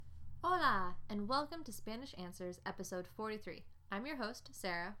Hola, and welcome to Spanish Answers, episode 43. I'm your host,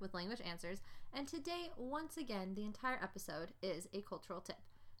 Sarah, with Language Answers, and today, once again, the entire episode is a cultural tip.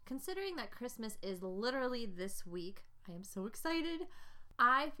 Considering that Christmas is literally this week, I am so excited.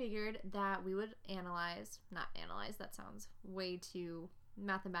 I figured that we would that sounds way too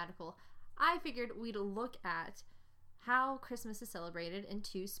mathematical. I figured we'd look at how Christmas is celebrated in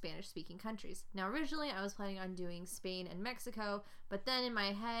two Spanish-speaking countries. Now, originally, I was planning on doing Spain and Mexico, but then in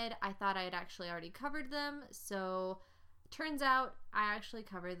my head, I thought I had actually already covered them, so turns out I actually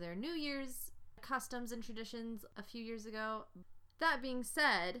covered their New Year's customs and traditions a few years ago. That being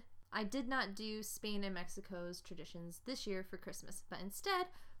said, I did not do Spain and Mexico's traditions this year for Christmas, but instead,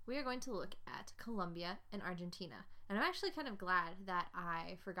 we are going to look at Colombia and Argentina. And I'm actually kind of glad that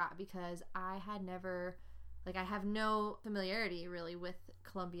I forgot because I have no familiarity really with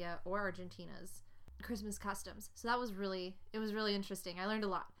Colombia or Argentina's Christmas customs. So it was really interesting. I learned a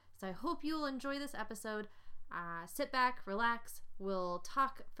lot. So I hope you'll enjoy this episode. Sit back, relax. We'll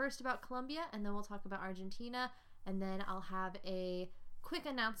talk first about Colombia and then we'll talk about Argentina. And then I'll have a quick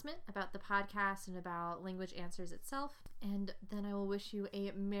announcement about the podcast and about Language Answers itself. And then I will wish you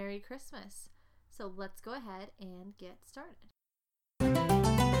a Merry Christmas. So let's go ahead and get started.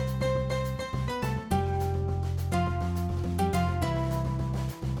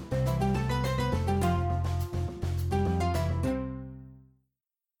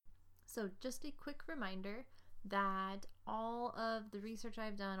 So just a quick reminder that all of the research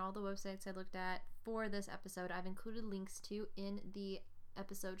I've done, all the websites I looked at for this episode, I've included links to in the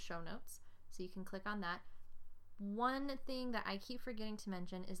episode show notes, so you can click on that. One thing that I keep forgetting to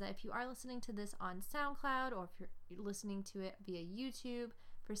mention is that if you are listening to this on SoundCloud or if you're listening to it via YouTube,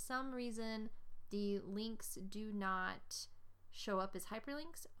 for some reason the links do not show up as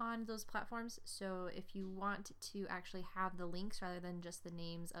hyperlinks on those platforms. So if you want to actually have the links rather than just the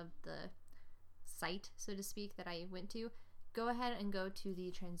names of the site, so to speak, that I went to, go ahead and go to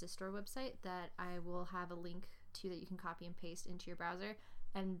the Transistor website that I will have a link to that you can copy and paste into your browser,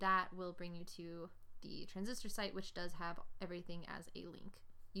 and that will bring you to the Transistor site, which does have everything as a link,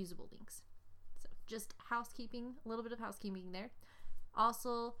 usable links. So just housekeeping, a little bit of housekeeping there.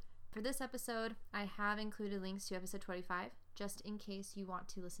 Also, for this episode, I have included links to episode 25, just in case you want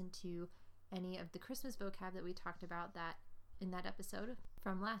to listen to any of the Christmas vocab that we talked about in that episode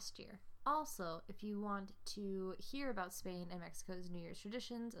from last year. Also, if you want to hear about Spain and Mexico's New Year's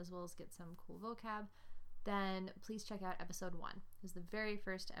traditions, as well as get some cool vocab, then please check out episode 1. It was the very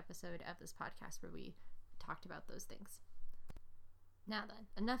first episode of this podcast where we talked about those things. Now then,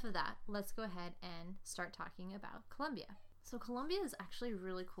 enough of that. Let's go ahead and start talking about Colombia. So Colombia is actually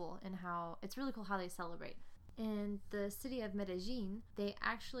really cool in how they celebrate. In the city of Medellin, they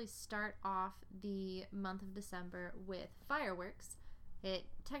actually start off the month of December with fireworks.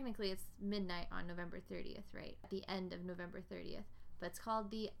 Technically it's midnight on November 30th, right? At the end of November 30th. But it's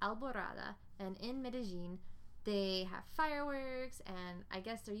called the Alborada, and in Medellin they have fireworks, and I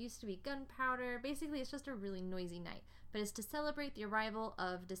guess there used to be gunpowder. Basically it's just a really noisy night, but it's to celebrate the arrival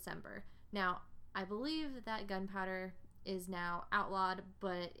of December. Now, I believe that gunpowder is now outlawed,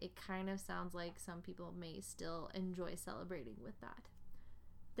 but it kind of sounds like some people may still enjoy celebrating with that.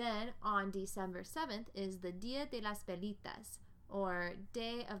 Then on December 7th is the Dia de las Velitas, or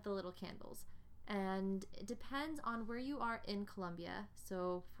Day of the Little Candles. And it depends on where you are in Colombia.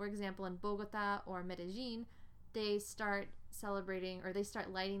 So, for example, in Bogota or Medellin, they start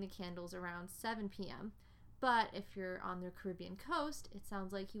lighting the candles around 7 p.m. But if you're on the Caribbean coast, it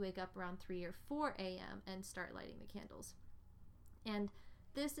sounds like you wake up around 3 or 4 a.m. and start lighting the candles. And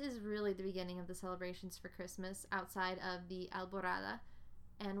this is really the beginning of the celebrations for Christmas outside of the Alborada.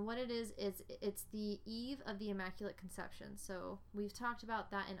 And what it is it's the eve of the Immaculate Conception. So we've talked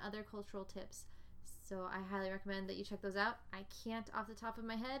about that in other cultural tips. So I highly recommend that you check those out. I can't off the top of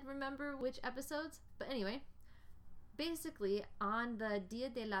my head remember which episodes. But anyway, basically on the Dia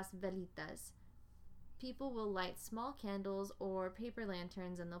de las Velitas, people will light small candles or paper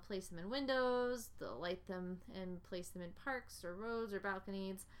lanterns, and they'll place them in windows, they'll light them and place them in parks or roads or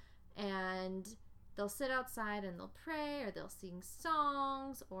balconies, and they'll sit outside and they'll pray, or they'll sing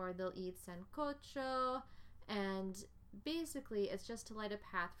songs, or they'll eat sancocho, and basically it's just to light a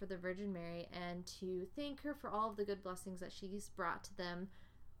path for the Virgin Mary and to thank her for all of the good blessings that she's brought to them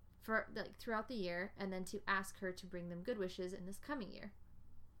throughout the year, and then to ask her to bring them good wishes in this coming year.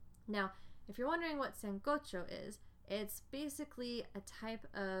 Now, if you're wondering what sancocho is, it's basically a type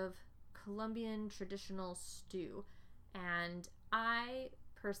of Colombian traditional stew, and I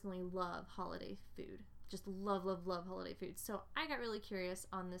personally love holiday food. Just love holiday food. So I got really curious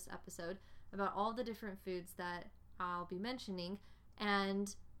on this episode about all the different foods that I'll be mentioning,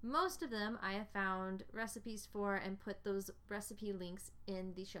 and Most of them I have found recipes for and put those recipe links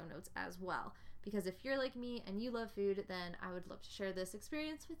in the show notes as well. Because if you're like me and you love food, then I would love to share this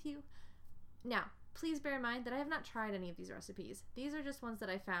experience with you. Now, please bear in mind that I have not tried any of these recipes. These are just ones that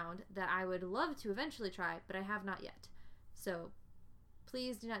I found that I would love to eventually try, but I have not yet. So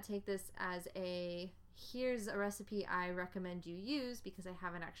please do not take this as here's a recipe I recommend you use, because I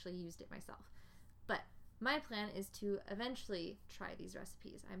haven't actually used it myself. But my plan is to eventually try these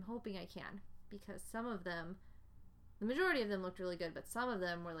recipes. I'm hoping I can, because some of them, the majority of them looked really good, but some of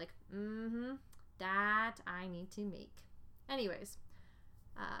them were like, that I need to make. Anyways,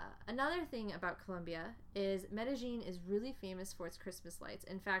 another thing about Colombia is Medellin is really famous for its Christmas lights.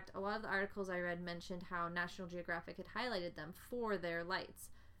 In fact, a lot of the articles I read mentioned how National Geographic had highlighted them for their lights.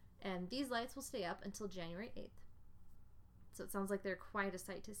 And these lights will stay up until January 8th. So it sounds like they're quite a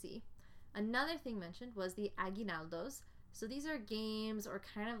sight to see. Another thing mentioned was the aguinaldos. So these are games or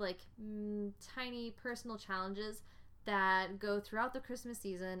kind of like tiny personal challenges that go throughout the Christmas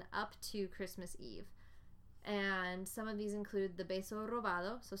season up to Christmas Eve. And some of these include the beso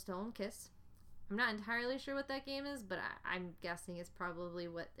robado, so stolen kiss. I'm not entirely sure what that game is, but I'm guessing it's probably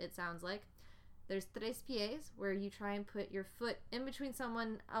what it sounds like. There's tres pies, where you try and put your foot in between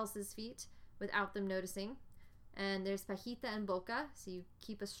someone else's feet without them noticing. And there's pajita en boca, so you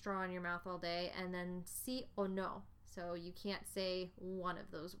keep a straw in your mouth all day. And then sí o no, so you can't say one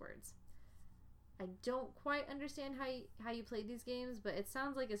of those words. I don't quite understand how you play these games, but it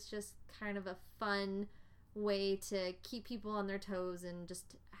sounds like it's just kind of a fun way to keep people on their toes and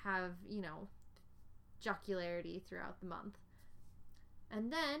just have, jocularity throughout the month.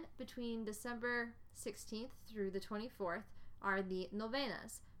 And then between December 16th through the 24th are the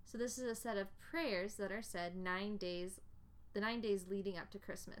novenas. So this is a set of prayers that are said the 9 days leading up to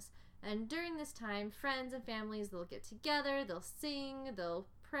Christmas. And during this time, friends and families, they'll get together, they'll sing, they'll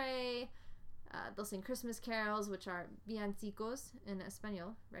pray, they'll sing Christmas carols, which are villancicos in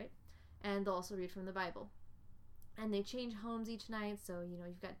Espanol, right? And they'll also read from the Bible. And they change homes each night, so,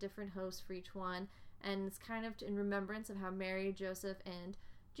 you've got different hosts for each one. And it's kind of in remembrance of how Mary, Joseph, and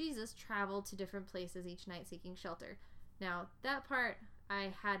Jesus traveled to different places each night seeking shelter. Now, that part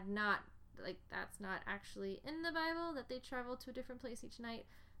I had not, that's not actually in the Bible, that they traveled to a different place each night,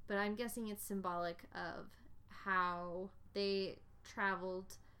 but I'm guessing it's symbolic of how they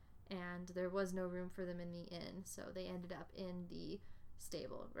traveled and there was no room for them in the inn, so they ended up in the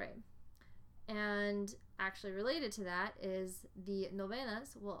stable, right? And actually related to that is the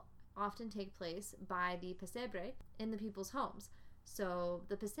novenas will often take place by the pesebre in the people's homes. So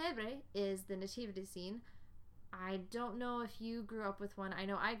the pesebre is the nativity scene. I don't know if you grew up with one. I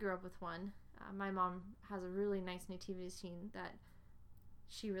know I grew up with one. My mom has a really nice nativity scene that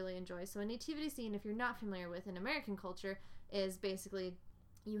she really enjoys. So a nativity scene, if you're not familiar with in American culture, is basically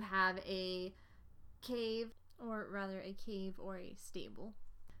you have a cave, or rather a cave or a stable,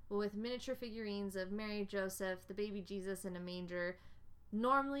 with miniature figurines of Mary, Joseph, the baby Jesus in a manger.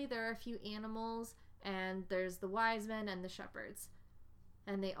 Normally there are a few animals, and there's the wise men and the shepherds.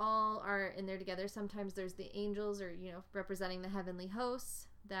 And they all are in there together. Sometimes there's the angels, or, representing the heavenly hosts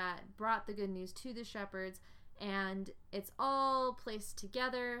that brought the good news to the shepherds. And it's all placed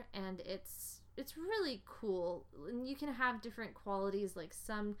together, and it's really cool. And you can have different qualities, like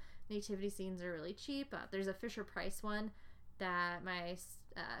some nativity scenes are really cheap. There's a Fisher-Price one that my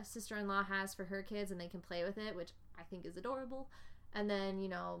sister-in-law has for her kids, and they can play with it, which I think is adorable. And then,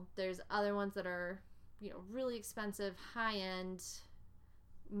 there's other ones that are, really expensive, high-end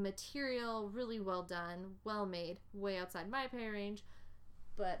material, really well done, well made, way outside my pay range,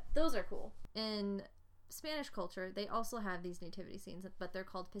 but those are cool. In Spanish culture, they also have these nativity scenes, but they're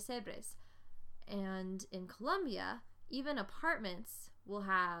called pesebres. And in Colombia, even apartments will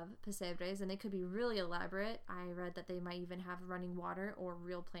have pesebres, and they could be really elaborate. I read that they might even have running water or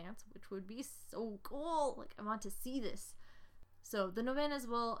real plants, which would be so cool. I want to see this. So the novenas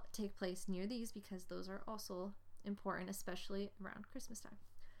will take place near these, because those are also important, especially around Christmas time.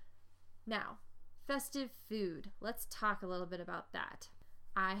 Now, festive food. Let's talk a little bit about that.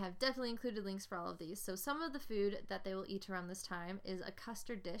 I have definitely included links for all of these. So some of the food that they will eat around this time is a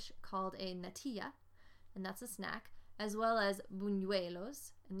custard dish called a natilla, and that's a snack, as well as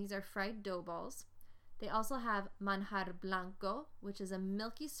buñuelos, and these are fried dough balls. They also have manjar blanco, which is a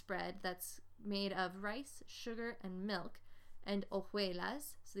milky spread that's made of rice, sugar, and milk, and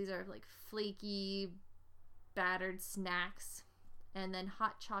hojuelas, so these are like flaky, battered snacks, and then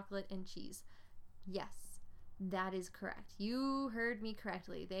hot chocolate and cheese. Yes, that is correct. You heard me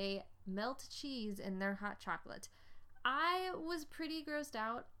correctly. They melt cheese in their hot chocolate. I was pretty grossed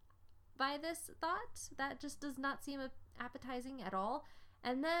out by this thought. That just does not seem appetizing at all.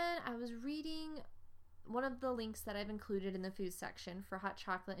 And then I was reading one of the links that I've included in the food section for hot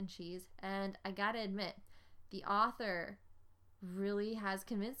chocolate and cheese, and I gotta admit, the author really has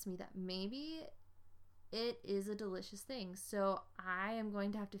convinced me that maybe it is a delicious thing. So I am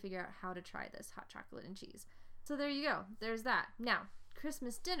going to have to figure out how to try this hot chocolate and cheese. So there you go. There's that. Now,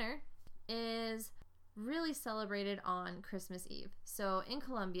 Christmas dinner is really celebrated on Christmas Eve. So in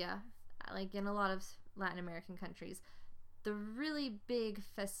Colombia, like in a lot of Latin American countries, the really big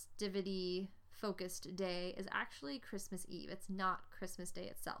festivity focused day is actually Christmas Eve. It's not Christmas Day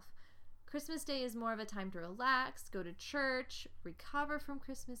itself. Christmas Day is more of a time to relax, go to church, recover from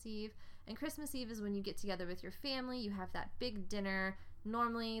Christmas Eve. And Christmas Eve is when you get together with your family, you have that big dinner.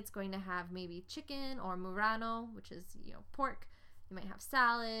 Normally it's going to have maybe chicken or murano, which is, pork. You might have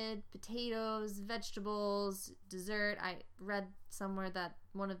salad, potatoes, vegetables, dessert. I read somewhere that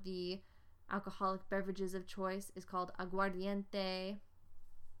one of the alcoholic beverages of choice is called aguardiente.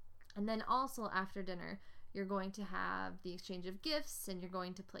 And then also after dinner, you're going to have the exchange of gifts and you're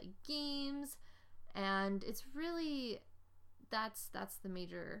going to play games. And it's really, that's the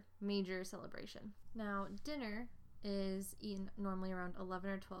major celebration. Now, dinner is eaten normally around 11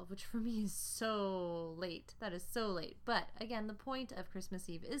 or 12, which for me is so late. That is so late. But again, the point of Christmas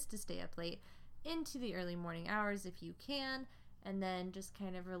Eve is to stay up late into the early morning hours if you can, and then just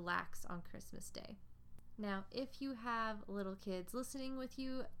kind of relax on Christmas Day. Now, if you have little kids listening with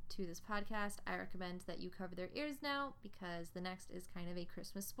you to this podcast, I recommend that you cover their ears now because the next is kind of a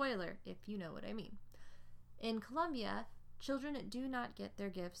Christmas spoiler, if you know what I mean. In Colombia, children do not get their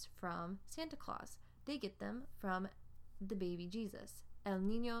gifts from Santa Claus. They get them from the baby Jesus, El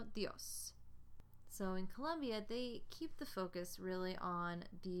Niño Dios. So in Colombia, they keep the focus really on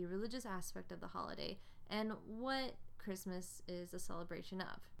the religious aspect of the holiday and what Christmas is a celebration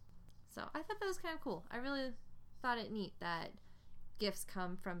of. So I thought that was kind of cool. I really thought it neat that gifts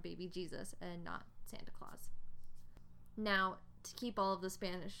come from baby Jesus and not Santa Claus. Now, to keep all of the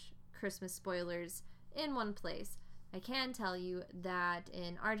Spanish Christmas spoilers in one place, I can tell you that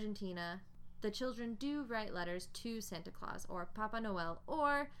in Argentina, the children do write letters to Santa Claus or Papa Noel,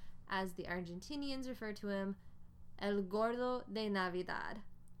 or as the Argentinians refer to him, El Gordo de Navidad.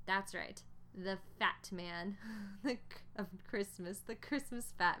 That's right, the fat man of Christmas, the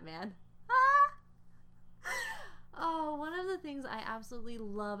Christmas fat man. Oh, one of the things I absolutely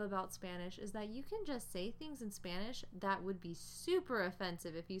love about Spanish is that you can just say things in Spanish that would be super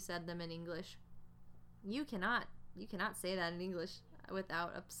offensive if you said them in English. You cannot say that in English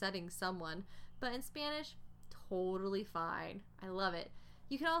without upsetting someone, but in Spanish, totally fine. I love it.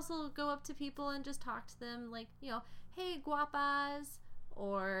 You can also go up to people and just talk to them like, hey guapas,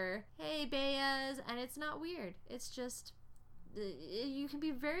 or hey bellas, and it's not weird. It's just, you can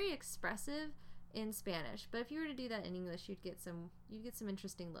be very expressive in Spanish, but if you were to do that in English, you'd get some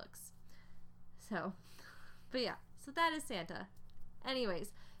interesting looks. So, but yeah, so that is Santa.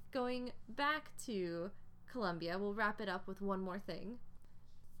 Anyways, going back to Colombia, we'll wrap it up with one more thing.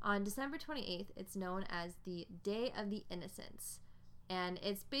 On December 28th, it's known as the Day of the Innocents, and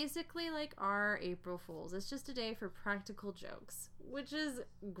it's basically like our April Fools. It's just a day for practical jokes, which is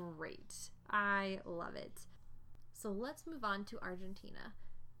great. I love it. So let's move on to Argentina.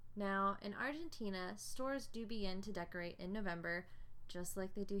 Now, in Argentina, stores do begin to decorate in November, just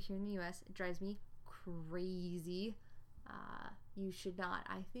like they do here in the US. It drives me crazy. You should not,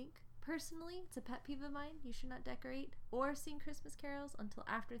 I think. Personally, it's a pet peeve of mine. You should not decorate or sing Christmas carols until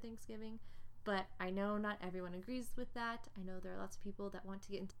after Thanksgiving, but I know not everyone agrees with that. I know there are lots of people that want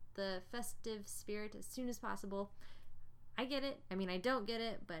to get into the festive spirit as soon as possible. I get it. I mean, I don't get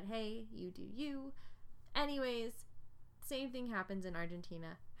it, but hey, you do you. Anyways, same thing happens in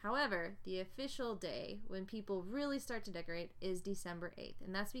Argentina. However, the official day when people really start to decorate is December 8th,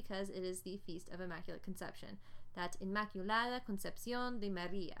 and that's because it is the Feast of Immaculate Conception. That's Inmaculada Concepción de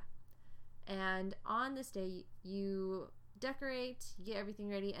María. And on this day, you decorate, you get everything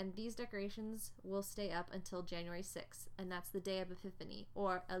ready, and these decorations will stay up until January 6th, and that's the Day of Epiphany,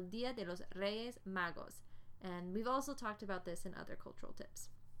 or El Día de los Reyes Magos. And we've also talked about this in other cultural tips.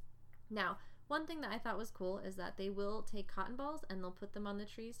 Now, one thing that I thought was cool is that they will take cotton balls and they'll put them on the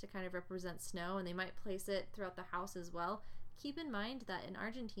trees to kind of represent snow, and they might place it throughout the house as well. Keep in mind that in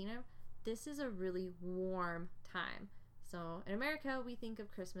Argentina, this is a really warm time. So in America, we think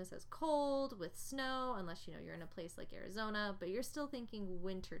of Christmas as cold with snow, unless you're in a place like Arizona, but you're still thinking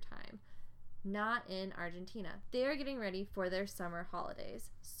winter time. Not in Argentina. They're getting ready for their summer holidays.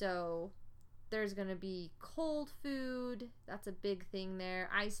 So there's going to be cold food. That's a big thing there.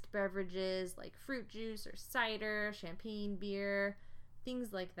 Iced beverages like fruit juice or cider, champagne, beer.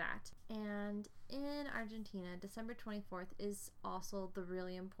 things like that. And in Argentina, December 24th is also the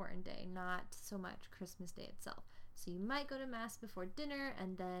really important day, not so much Christmas Day itself. So you might go to Mass before dinner,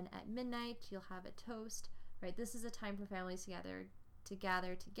 and then at midnight you'll have a toast, right? This is a time for families to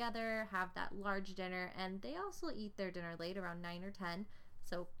gather together, have that large dinner, and they also eat their dinner late, around 9 or 10.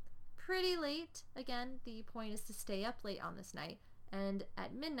 So pretty late. Again, the point is to stay up late on this night. And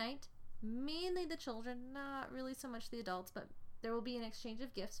at midnight, mainly the children, not really so much the adults, but there will be an exchange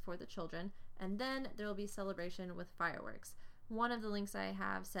of gifts for the children, and then there will be celebration with fireworks. One of the links I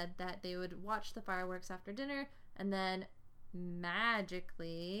have said that they would watch the fireworks after dinner, and then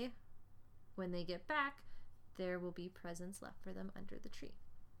magically, when they get back, there will be presents left for them under the tree.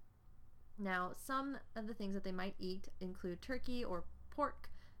 Now, some of the things that they might eat include turkey or pork,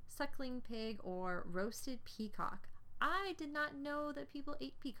 suckling pig, or roasted peacock. I did not know that people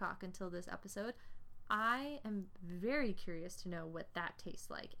ate peacock until this episode. I am very curious to know what that tastes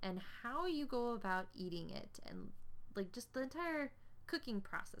like and how you go about eating it, and like just the entire cooking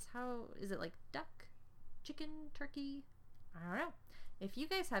process. How is it, like duck, chicken, turkey? I don't know. If you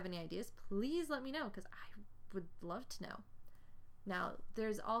guys have any ideas, please let me know, because I would love to know. Now,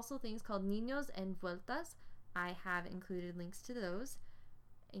 there's also things called niños envueltas. I have included links to those.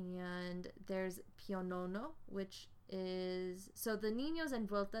 And there's pionono, which is, so the niños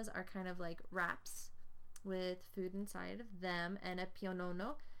envueltas are kind of like wraps with food inside of them, and a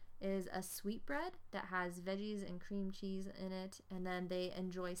pionono is a sweetbread that has veggies and cream cheese in it, and then they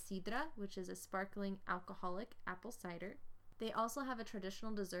enjoy sidra, which is a sparkling alcoholic apple cider. They also have a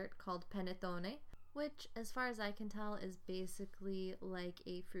traditional dessert called panettone, which, as far as I can tell, is basically like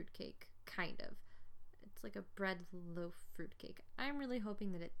a fruitcake, kind of. It's like a bread loaf fruitcake. I'm really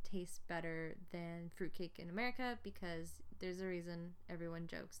hoping that it tastes better than fruitcake in America, because there's a reason everyone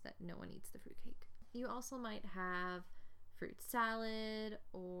jokes that no one eats the fruitcake. You also might have fruit salad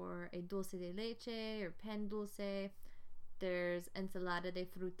or a dulce de leche or pan dulce. There's ensalada de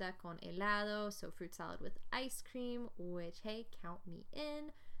fruta con helado, so fruit salad with ice cream, which, hey, count me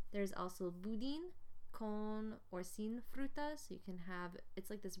in. There's also budín con or sin fruta, so you can have, it's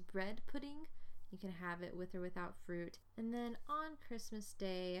like this bread pudding. You can have it with or without fruit. And then on Christmas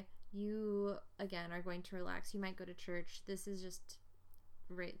Day, you, again, are going to relax. You might go to church. This is just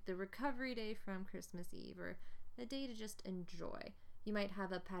the recovery day from Christmas Eve, or a day to just enjoy. You might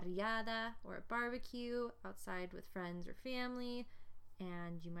have a parrillada or a barbecue outside with friends or family,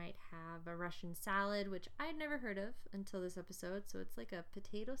 and you might have a Russian salad, which I'd never heard of until this episode. So it's like a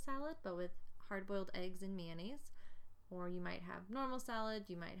potato salad, but with hard-boiled eggs and mayonnaise. Or you might have normal salad.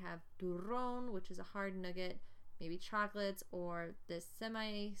 You might have turrón, which is a hard nugget, maybe chocolates, or this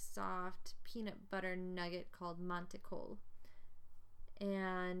semi-soft peanut butter nugget called mantecol.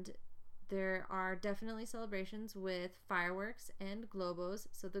 And there are definitely celebrations with fireworks and globos.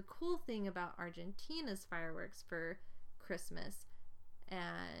 So the cool thing about Argentina's fireworks for Christmas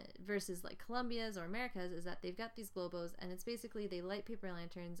versus like Colombia's or America's is that they've got these globos, and it's basically they light paper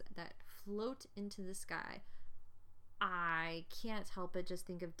lanterns that float into the sky. I can't help but just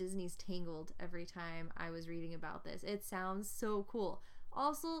think of Disney's Tangled every time I was reading about this. It sounds so cool.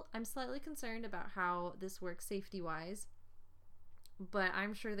 Also, I'm slightly concerned about how this works safety-wise, but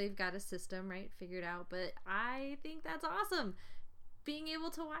I'm sure they've got a system, right, figured out. But I think that's awesome. Being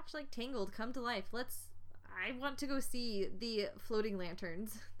able to watch like Tangled come to life. I want to go see the floating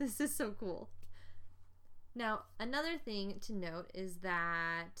lanterns. This is so cool. Now, another thing to note is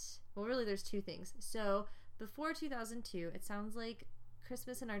that, well, really there's two things. So before 2002, it sounds like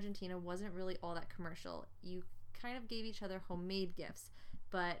Christmas in Argentina wasn't really all that commercial. You kind of gave each other homemade gifts,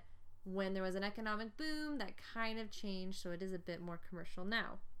 but when there was an economic boom, that kind of changed, so it is a bit more commercial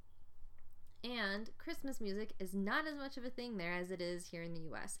now. And Christmas music is not as much of a thing there as it is here in the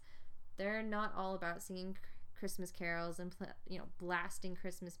US. They're not all about singing Christmas carols and blasting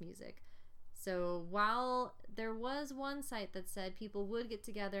Christmas music. So while there was one site that said people would get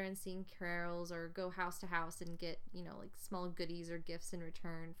together and sing carols or go house to house and get, like small goodies or gifts in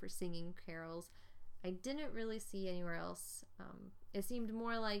return for singing carols, I didn't really see anywhere else. It seemed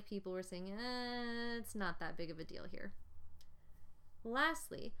more like people were saying, it's not that big of a deal here.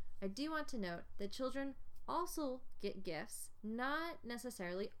 Lastly, I do want to note that children also get gifts, not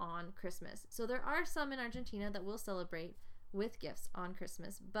necessarily on Christmas. So there are some in Argentina that will celebrate with gifts on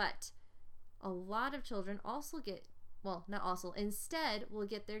Christmas, but a lot of children also get, instead will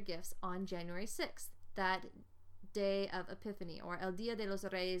get their gifts on January 6th, that day of Epiphany, or El Día de los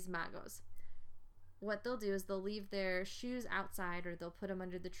Reyes Magos. What they'll do is they'll leave their shoes outside, or they'll put them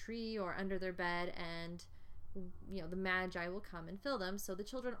under the tree or under their bed, and the Magi will come and fill them. So the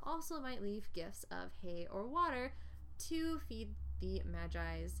children also might leave gifts of hay or water to feed the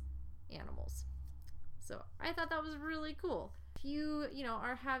Magi's animals. So I thought that was really cool. If you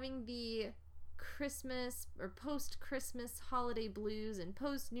are having the Christmas or post-Christmas holiday blues and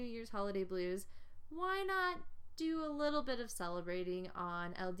post-New Year's holiday blues, why not do a little bit of celebrating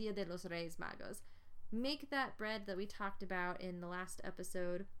on El Día de los Reyes Magos? Make that bread that we talked about in the last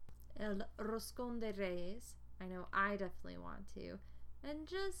episode, El Roscón de Reyes. I know I definitely want to. And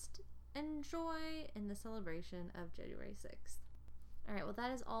just enjoy in the celebration of January 6th. Alright, well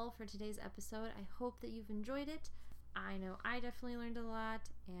that is all for today's episode. I hope that you've enjoyed it. I know I definitely learned a lot,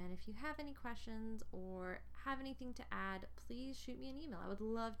 and if you have any questions or have anything to add, please shoot me an email. I would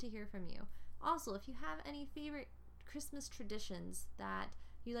love to hear from you. Also, if you have any favorite Christmas traditions that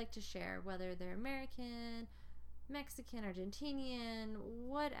you like to share, whether they're American, Mexican, Argentinian,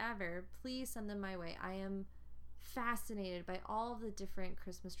 whatever, please send them my way. I am fascinated by all of the different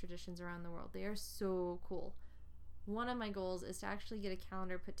Christmas traditions around the world. They are so cool. One of my goals is to actually get a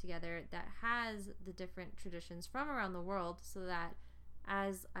calendar put together that has the different traditions from around the world, so that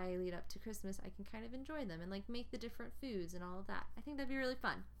as I lead up to Christmas, I can kind of enjoy them and like make the different foods and all of that. I think that'd be really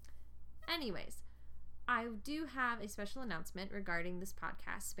fun. Anyways, I do have a special announcement regarding this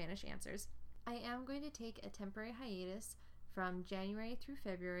podcast, Spanish Answers. I am going to take a temporary hiatus from January through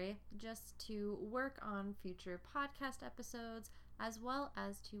February just to work on future podcast episodes, as well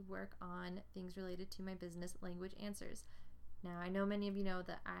as to work on things related to my business, Language Answers. Now, I know many of you know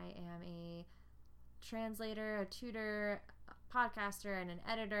that I am a translator, a tutor, a podcaster, and an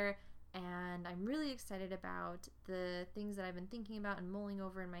editor, and I'm really excited about the things that I've been thinking about and mulling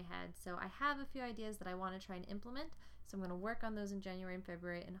over in my head. So I have a few ideas that I want to try and implement, so I'm going to work on those in January and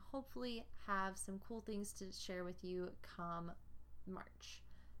February and hopefully have some cool things to share with you come March.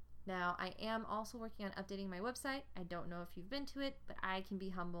 Now, I am also working on updating my website. I don't know if you've been to it, but I can be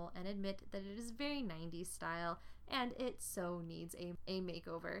humble and admit that it is very 90s style and it so needs a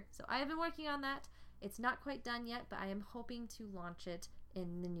makeover. So I have been working on that. It's not quite done yet, but I am hoping to launch it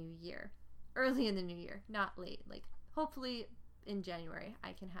in the new year. Early in the new year, not late. Like, hopefully in January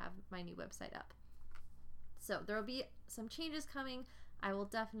I can have my new website up. So there will be some changes coming. I will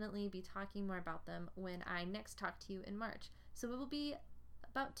definitely be talking more about them when I next talk to you in March. So it will be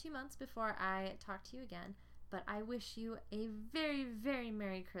about 2 months before I talk to you again, but I wish you a very, very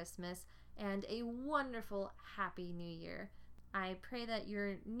Merry Christmas and a wonderful Happy New Year. I pray that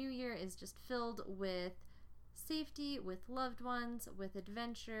your new year is just filled with safety, with loved ones, with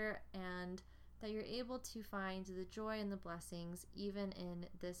adventure, and that you're able to find the joy and the blessings even in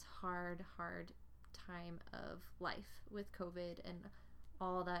this hard time of life with COVID and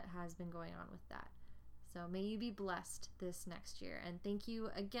all that has been going on with that. So may you be blessed this next year. And thank you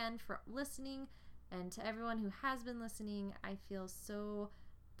again for listening. And to everyone who has been listening, I feel so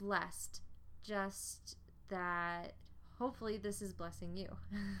blessed just that hopefully this is blessing you.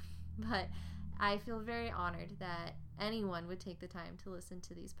 But I feel very honored that anyone would take the time to listen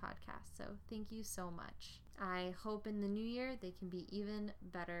to these podcasts. So thank you so much. I hope in the new year they can be even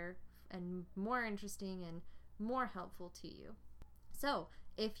better and more interesting and more helpful to you. So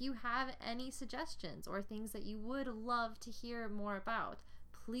if you have any suggestions or things that you would love to hear more about,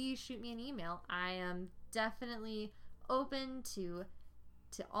 please shoot me an email. I am definitely open to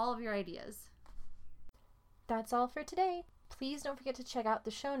all of your ideas. That's all for today. Please don't forget to check out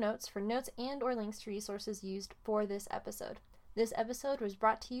the show notes for notes and or links to resources used for this episode. This episode was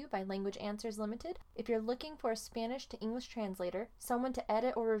brought to you by Language Answers Limited. If you're looking for a Spanish to English translator, someone to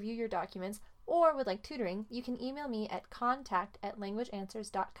edit or review your documents, or would like tutoring, you can email me at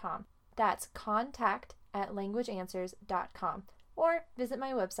contact@languageanswers.com. That's contact@languageanswers.com. Or visit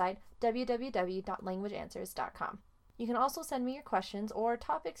my website, www.languageanswers.com. You can also send me your questions or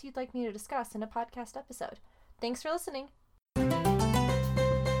topics you'd like me to discuss in a podcast episode. Thanks for listening.